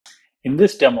In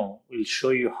this demo, we'll show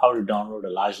you how to download a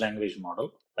large language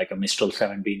model like a Mistral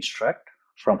 7B Instruct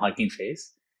from Hugging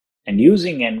Face, and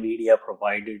using NVIDIA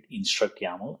provided Instruct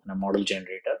YAML and a model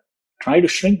generator, try to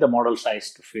shrink the model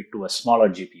size to fit to a smaller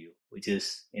GPU, which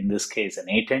is in this case an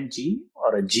A10G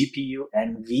or a GPU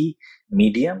NV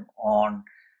medium on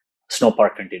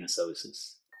Snowpark container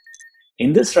services.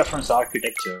 In this reference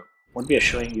architecture, what we are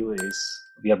showing you is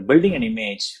we are building an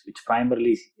image which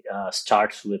primarily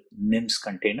starts with NIMS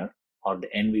container or the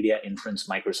NVIDIA Inference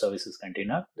Microservices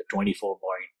container, the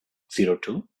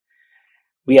 24.02.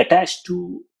 We attach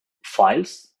two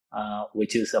files,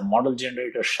 which is a model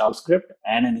generator shell script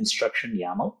and an instruction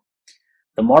YAML.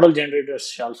 The model generator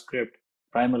shell script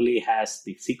primarily has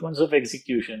the sequence of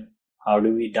execution. How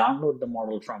do we download the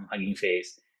model from Hugging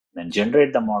Face, then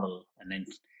generate the model,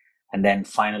 and then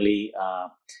finally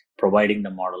providing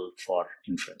the model for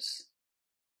inference.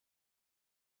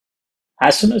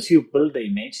 As soon as you build the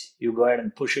image, you go ahead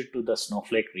and push it to the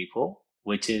Snowflake repo,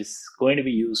 which is going to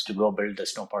be used to go build the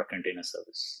Snowpark container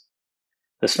service.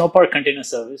 The Snowpark container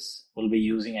service will be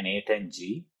using an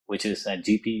A10G, which is a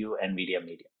GPU NVIDIA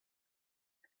medium.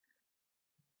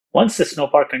 Once the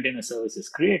Snowpark container service is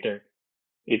created,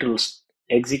 it will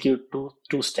execute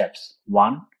two steps.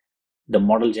 One, the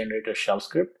model generator shell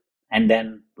script, and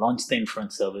then launch the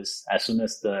inference service as soon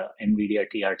as the NVIDIA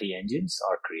TRT engines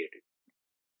are created.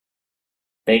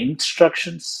 The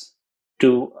instructions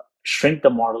to shrink the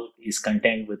model is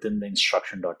contained within the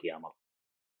instruction.yaml.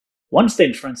 Once the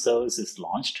inference service is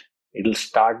launched, it will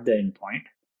start the endpoint,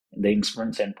 the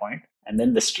inference endpoint, and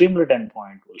then the Streamlit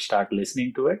endpoint will start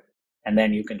listening to it. And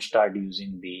then you can start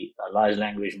using the large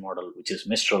language model, which is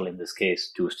Mistral in this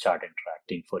case, to start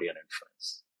interacting for your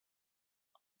inference.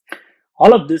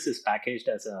 All of this is packaged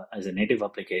as a native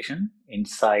application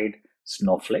inside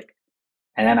Snowflake.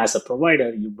 And then as a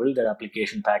provider, you build that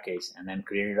application package and then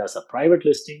create it as a private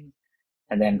listing.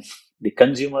 And then the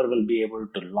consumer will be able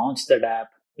to launch that app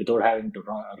without having to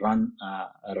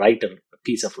write a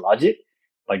piece of logic,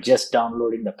 but just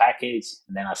downloading the package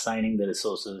and then assigning the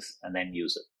resources and then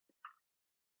use it.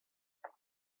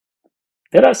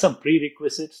 There are some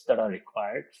prerequisites that are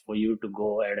required for you to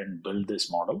go ahead and build this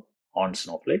model on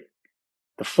Snowflake.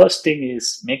 The first thing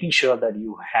is making sure that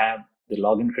you have the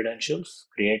login credentials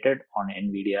created on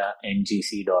NVIDIA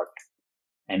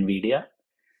ngc.nvidia.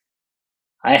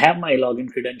 I have my login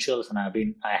credentials and I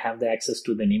have the access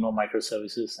to the NEMO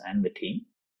microservices and the team.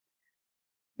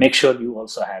 Make sure you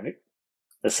also have it.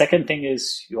 The second thing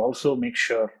is you also make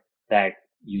sure that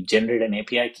you generate an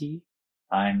API key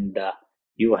and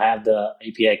you have the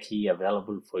API key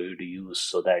available for you to use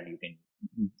so that you can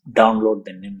download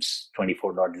the NIMS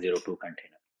 24.02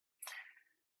 container.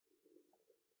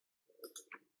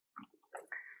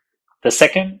 The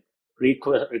second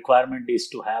requirement is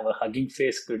to have a Hugging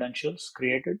Face credentials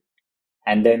created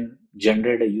and then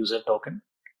generate a user token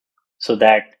so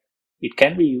that it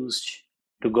can be used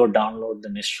to go download the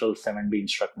Mistral 7B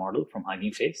Instruct model from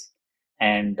Hugging Face.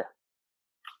 And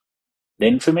the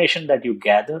information that you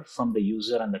gather from the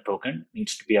user and the token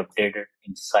needs to be updated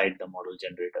inside the model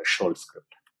generator shell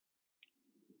script.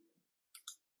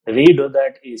 The way you do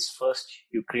that is first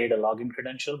you create a login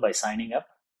credential by signing up.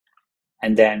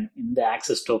 And then in the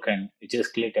access token, you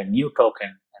just click a new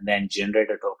token and then generate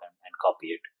a token and copy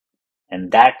it.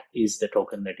 And that is the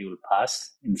token that you will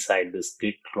pass inside this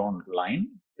git clone line,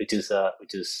 which is a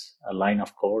line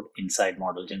of code inside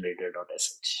model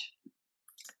generator.sh.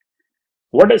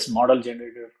 What does model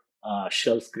generator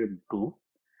shell script do?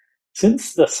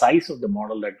 Since the size of the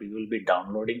model that we will be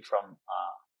downloading from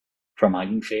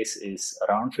Hugging Face is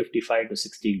around 55 to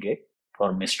 60 gig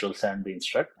for Mistral 7B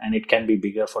Instruct, and it can be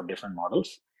bigger for different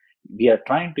models, we are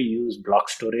trying to use block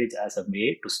storage as a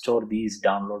way to store these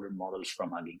downloaded models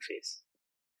from Hugging Face.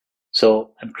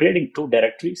 So I'm creating two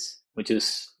directories, which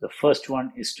is the first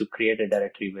one is to create a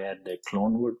directory where the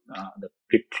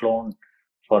git clone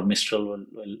for Mistral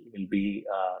will be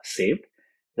saved.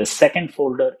 The second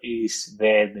folder is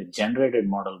where the generated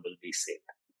model will be saved.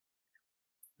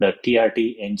 The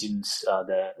TRT engines,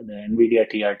 the NVIDIA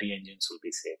TRT engines will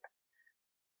be saved.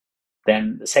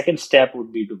 Then the second step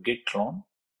would be to git clone.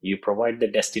 You provide the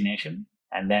destination.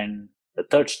 And then the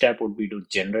third step would be to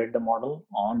generate the model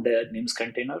on the NIMS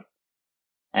container.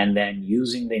 And then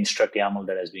using the instruct YAML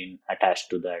that has been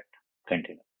attached to that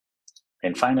container.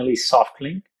 And finally, soft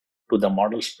link to the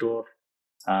model store,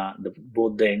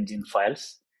 both the engine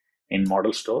files in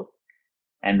model store.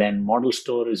 And then model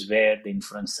store is where the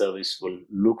inference service will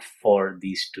look for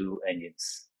these two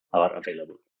engines are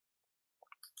available.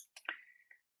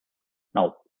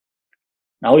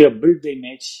 Now you have built the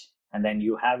image and then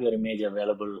you have your image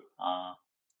available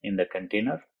in the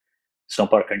container.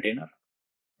 Snowpark container.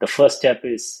 The first step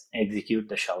is execute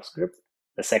the shell script.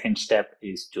 The second step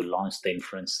is to launch the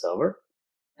inference server.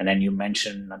 And then you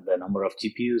mention the number of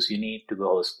GPUs you need to go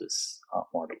host this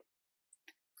model.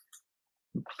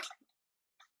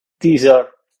 This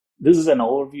is an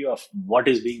overview of what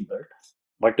is being built.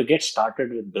 But to get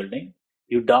started with building,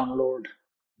 you download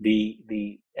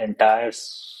the entire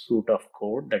suite of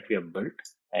code that we have built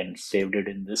and saved it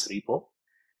in this repo.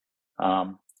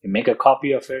 You make a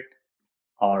copy of it,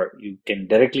 or you can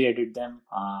directly edit them.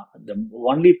 The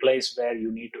only place where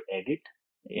you need to edit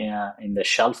in the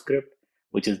shell script,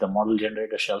 which is the model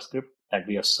generator shell script that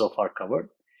we have so far covered.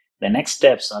 The next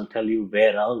steps, I'll tell you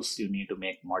where else you need to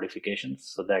make modifications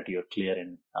so that you're clear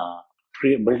in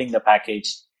building the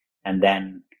package and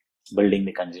then building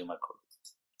the consumer code.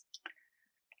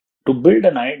 To build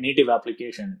a native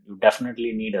application, you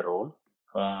definitely need a role.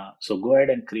 So go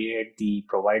ahead and create the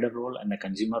provider role and the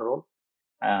consumer role.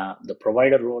 The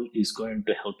provider role is going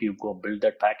to help you go build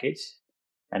that package.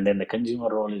 And then the consumer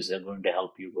role is going to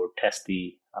help you go test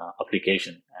the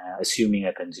application, assuming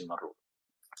a consumer role.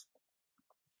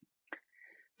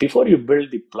 Before you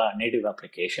build the native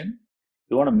application,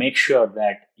 you want to make sure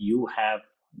that you have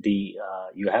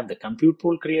the compute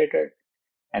pool created,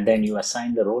 and then you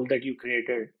assign the role that you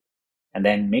created, and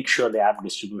then make sure the app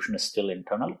distribution is still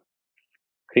internal.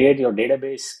 Create your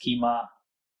database schema,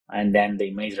 and then the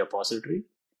image repository,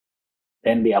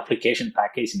 then the application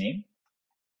package name.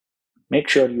 Make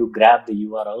sure you grab the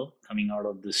URL coming out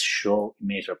of this show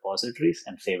image repositories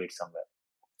and save it somewhere.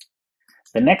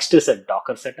 The next is a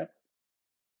Docker setup.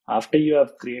 After you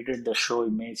have created the show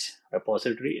image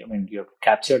repository, you have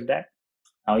captured that.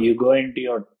 Now you go into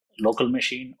your local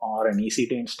machine or an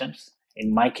EC2 instance.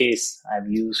 In my case, I've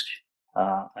used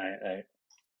an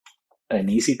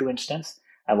EC2 instance.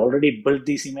 I've already built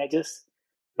these images,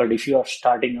 but if you are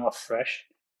starting off fresh,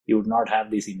 you would not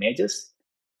have these images.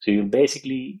 So you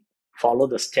basically follow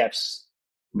the steps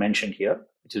mentioned here,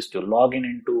 which is to log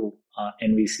into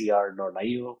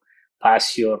nvcr.io,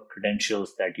 pass your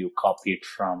credentials that you copied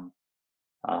from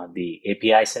the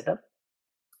API setup.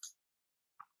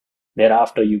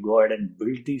 Thereafter, you go ahead and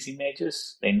build these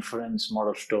images, the inference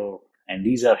model store, and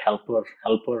these are helper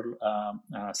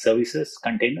services,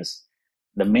 containers.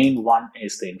 The main one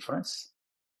is the inference.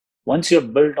 Once you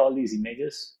have built all these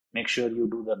images, make sure you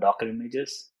do the Docker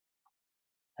images.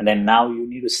 And then now you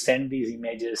need to send these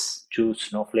images to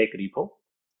Snowflake repo.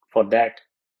 For that,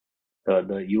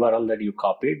 the URL that you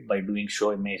copied by doing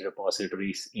show image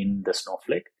repositories in the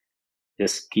Snowflake,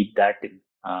 just keep that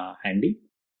handy.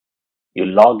 You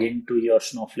log into your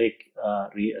Snowflake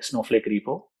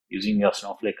repo using your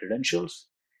Snowflake credentials.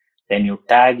 Then you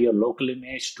tag your local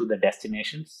image to the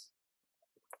destinations,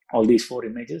 all these 4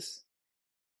 images.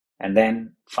 And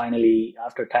then finally,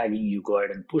 after tagging, you go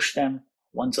ahead and push them.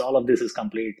 Once all of this is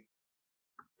complete,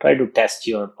 try to test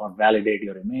or validate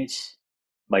your image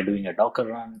by doing a Docker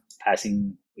run,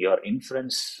 passing your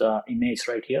inference image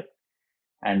right here.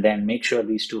 And then make sure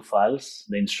these 2 files,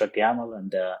 the instruct YAML and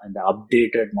the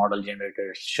updated model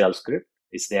generator shell script,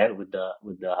 is there with the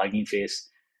Hugging Face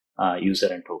user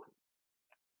and token.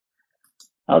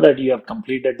 Now that you have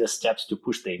completed the steps to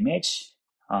push the image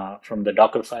from the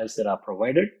Docker files that are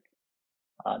provided,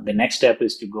 the next step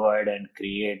is to go ahead and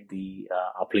create the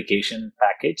application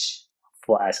package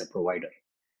as a provider.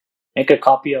 Make a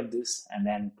copy of this and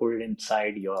then put it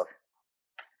inside your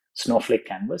Snowflake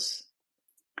canvas.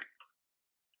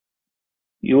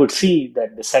 You would see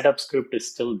that the setup script is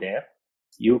still there.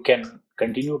 You can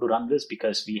continue to run this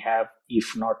because we have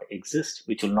if not exist,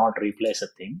 which will not replace a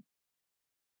thing.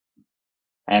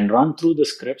 And run through the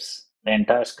scripts, the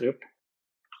entire script.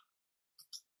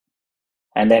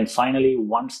 And then finally,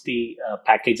 once the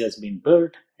package has been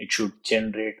built, it should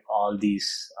generate all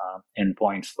these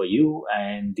endpoints for you,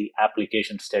 and the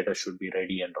application status should be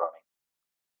ready and running.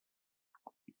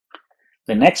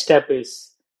 The next step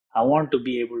is I want to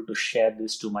be able to share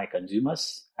this to my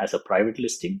consumers as a private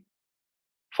listing.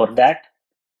 For that,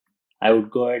 I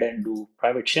would go ahead and do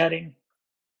private sharing,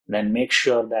 then make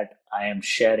sure that I am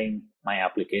sharing my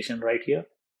application right here.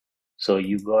 So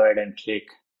you go ahead and click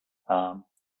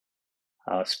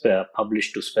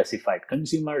publish to specified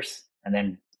consumers, and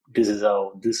then this is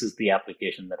the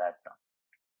application that I've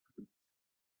done.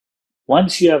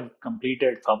 Once you have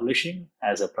completed publishing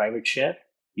as a private share,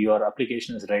 your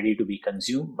application is ready to be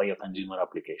consumed by your consumer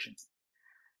application.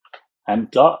 I'm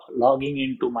logging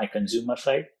into my consumer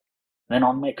side. Then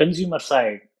on my consumer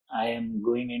side, I am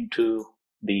going into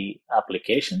the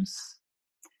applications,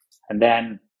 and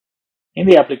then in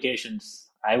the applications,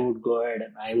 I would go ahead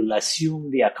and I will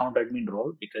assume the account admin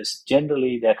role, because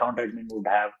generally the account admin would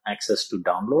have access to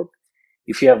download.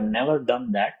 If you have never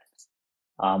done that,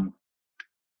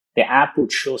 the app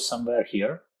would show somewhere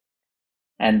here.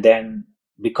 And then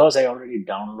because I already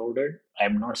downloaded,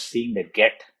 I'm not seeing the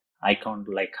get icon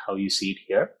like how you see it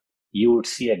here. You would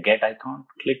see a get icon,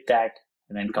 click that,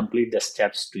 and then complete the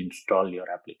steps to install your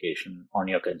application on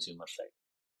your consumer side.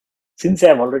 Since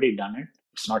I've already done it,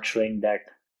 it's not showing that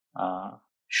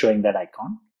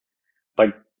icon, but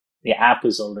the app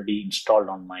is already installed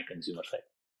on my consumer side.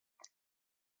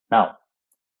 Now,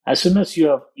 as soon as you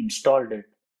have installed it,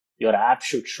 your app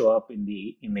should show up in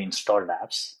the installed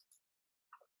apps.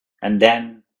 And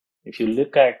then if you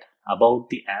look at about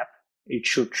the app, it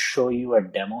should show you a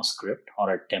demo script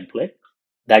or a template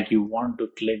that you want to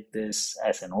click this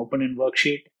as an open in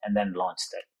worksheet and then launch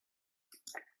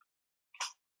that.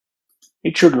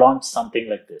 It should launch something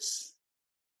like this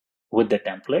with the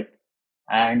template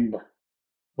and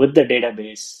with the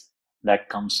database that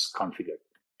comes configured.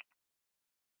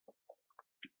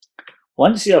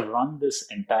 Once you have run this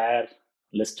entire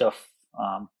list of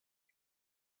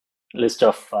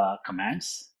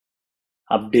commands,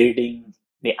 updating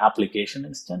the application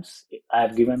instance, I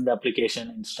have given the application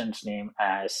instance name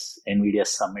as NVIDIA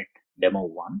Summit Demo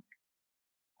 1.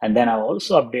 And then I've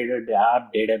also updated the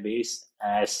app database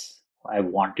as I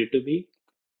want it to be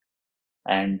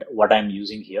and what I'm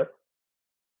using here.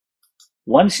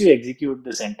 Once you execute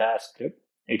this entire script,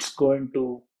 it's going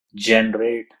to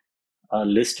generate a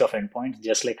list of endpoints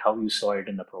just like how you saw it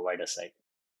in the provider side.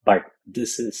 But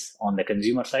this is on the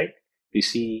consumer side. You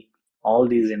see all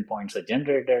these endpoints are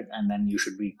generated, and then you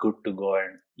should be good to go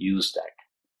and use that.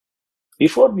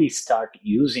 Before we start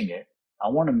using it, I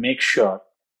want to make sure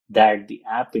that the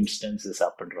app instance is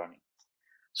up and running.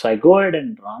 So I go ahead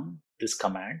and run this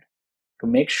command to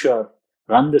make sure,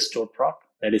 run the Snowpark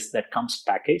that comes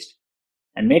packaged,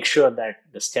 and make sure that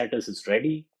the status is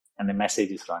ready and the message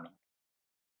is running.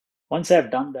 Once I've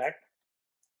done that,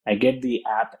 I get the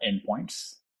app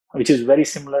endpoints, which is very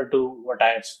similar to what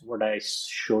I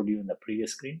showed you in the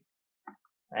previous screen,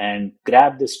 and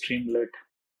grab the Streamlit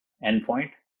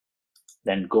endpoint,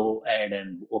 then go ahead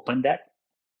and open that.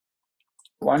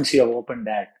 Once you have opened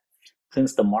that,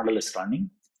 since the model is running,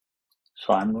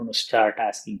 so I'm going to start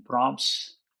asking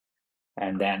prompts,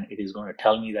 and then it is going to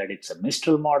tell me that it's a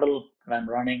Mistral model that I'm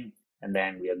running, and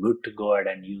then we are good to go ahead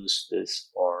and use this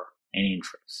for any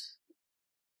inference.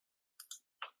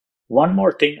 One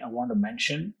more thing I want to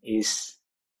mention is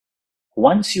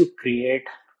once you create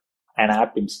an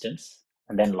app instance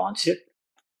and then launch it,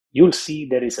 you'll see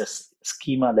there is a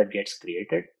schema that gets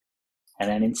created. And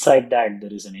then inside that,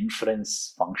 there is an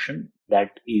inference function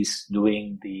that is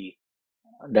doing the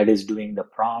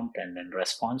prompt and then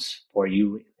response for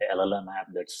you, the LLM app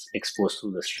that's exposed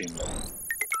through the Streamlit.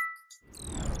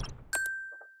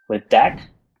 With that,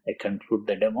 I conclude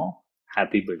the demo.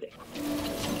 Happy building.